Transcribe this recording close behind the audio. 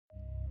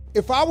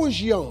If I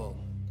was young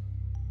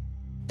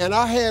and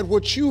I had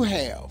what you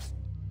have,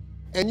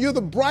 and you're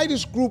the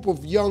brightest group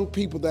of young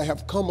people that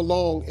have come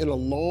along in a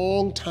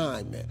long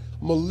time, man.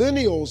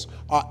 Millennials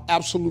are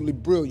absolutely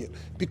brilliant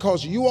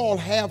because you all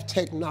have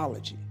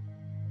technology.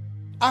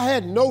 I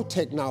had no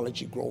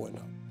technology growing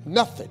up,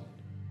 nothing.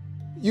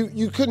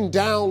 You couldn't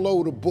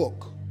download a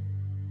book.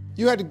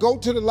 You had to go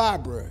to the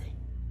library,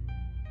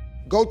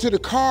 go to the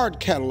card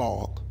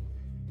catalog,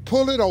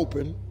 pull it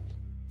open,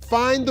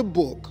 find the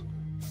book,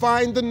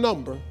 find the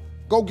number,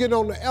 go get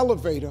on the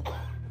elevator,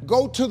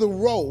 go to the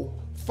row,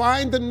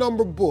 find the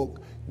number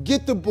book,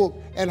 get the book,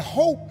 and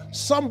hope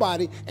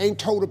somebody ain't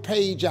told a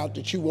page out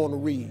that you want to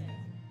read.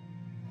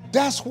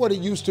 That's what it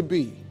used to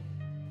be.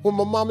 When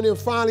my mom and them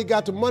finally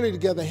got the money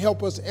together to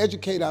help us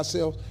educate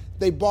ourselves,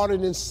 they bought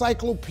an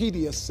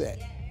encyclopedia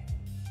set,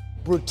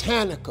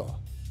 Britannica,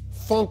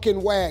 Funk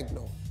and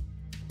Wagnall,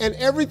 and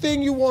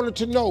everything you wanted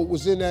to know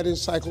was in that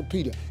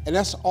encyclopedia, and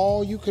that's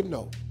all you could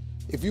know.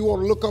 If you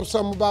want to look up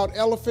something about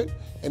elephant,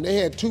 and they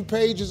had 2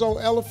 pages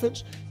on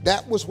elephants,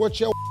 that was what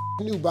your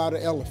knew about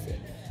an elephant.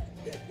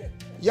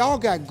 Y'all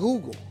got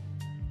Google.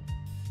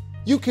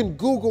 You can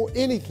Google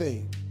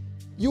anything.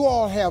 You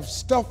all have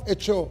stuff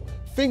at your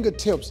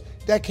fingertips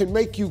that can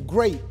make you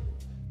great.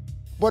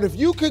 But if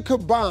you could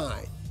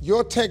combine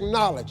your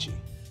technology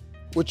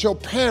with your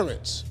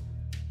parents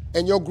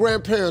and your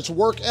grandparents'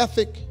 work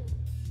ethic,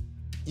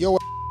 your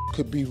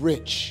could be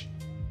rich.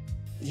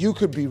 You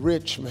could be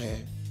rich,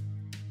 man.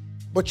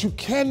 But you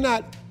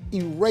cannot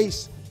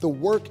erase the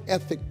work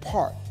ethic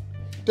part.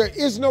 There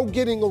is no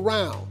getting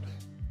around.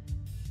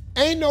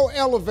 Ain't no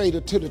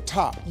elevator to the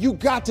top. You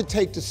got to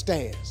take the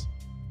stairs.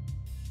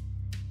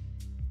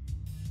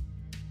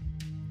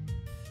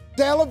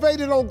 The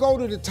elevator don't go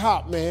to the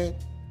top, man.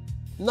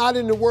 Not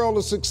in the world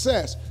of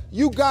success.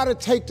 You gotta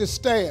take the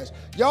stairs.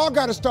 Y'all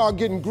gotta start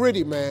getting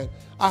gritty, man.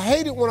 I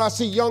hate it when I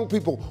see young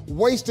people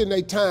wasting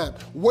their time,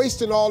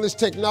 wasting all this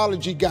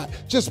technology got,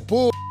 just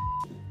bull.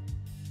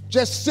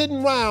 Just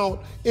sitting around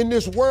in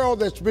this world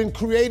that's been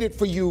created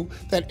for you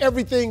that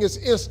everything is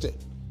instant.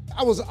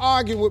 I was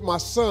arguing with my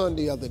son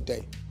the other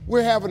day.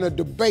 We're having a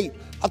debate.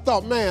 I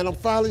thought, man, I'm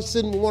finally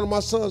sitting with one of my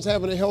sons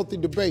having a healthy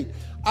debate.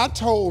 I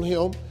told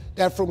him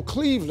that from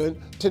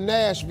Cleveland to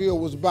Nashville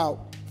was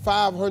about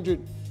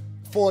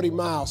 540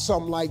 miles,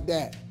 something like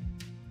that.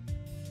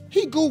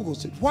 He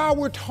Googles it while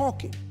we're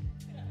talking.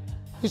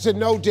 He said,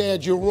 no,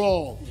 Dad, you're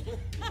wrong.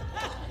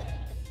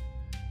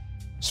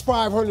 It's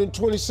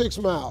 526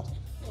 miles.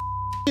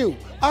 You.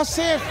 I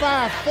said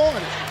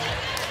 540.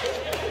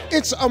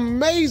 It's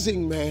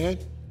amazing, man,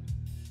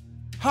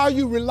 how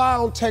you rely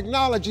on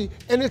technology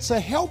and it's a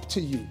help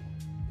to you.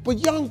 But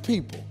young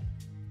people,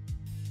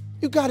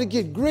 you gotta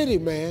get gritty,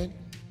 man.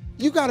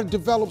 You gotta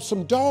develop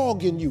some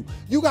dog in you.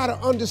 You gotta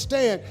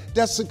understand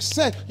that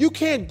success, you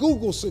can't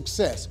Google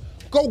success.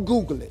 Go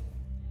Google it.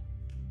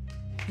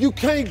 You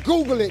can't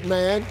Google it,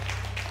 man.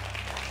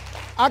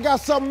 I got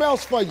something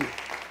else for you.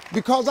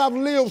 Because I've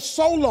lived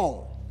so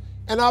long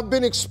and I've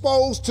been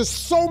exposed to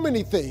so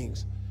many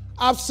things.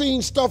 I've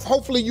seen stuff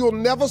hopefully you'll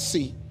never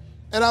see,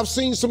 and I've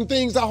seen some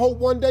things I hope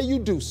one day you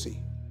do see.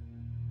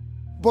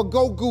 But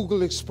go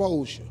Google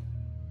exposure.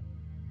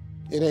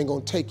 It ain't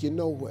gonna take you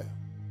nowhere.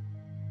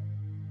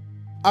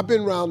 I've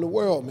been around the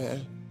world,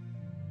 man,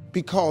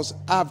 because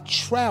I've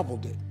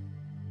traveled it.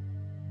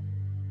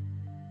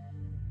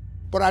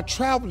 But I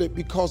traveled it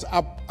because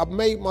I've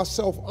made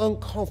myself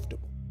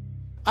uncomfortable.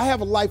 I have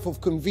a life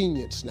of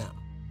convenience now.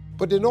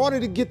 But in order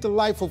to get the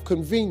life of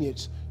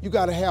convenience, you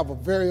gotta have a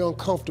very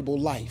uncomfortable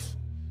life.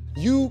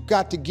 You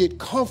got to get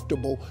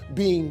comfortable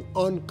being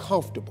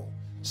uncomfortable.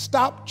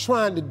 Stop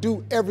trying to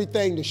do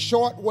everything the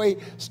short way.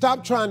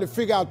 Stop trying to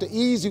figure out the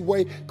easy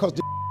way, because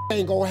the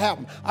ain't gonna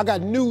happen. I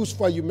got news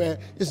for you, man.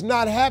 It's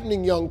not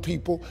happening, young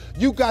people.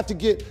 You got to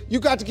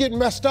get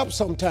messed up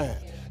sometime.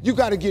 You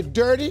got to get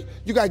dirty.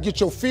 You got to get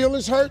your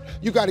feelings hurt.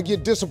 You got to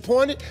get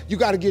disappointed. You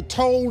got to get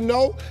told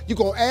no. You're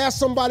going to ask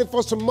somebody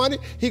for some money.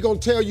 He going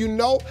to tell you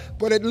no.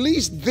 But at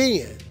least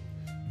then,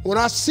 when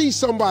I see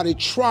somebody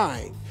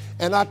trying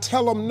and I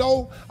tell them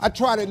no, I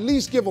try to at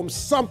least give them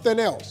something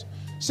else.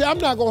 See, I'm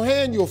not going to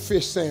hand you a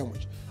fish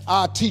sandwich.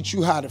 I'll teach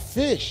you how to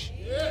fish.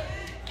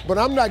 But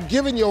I'm not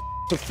giving you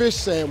a fish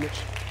sandwich.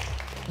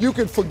 You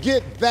can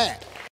forget that.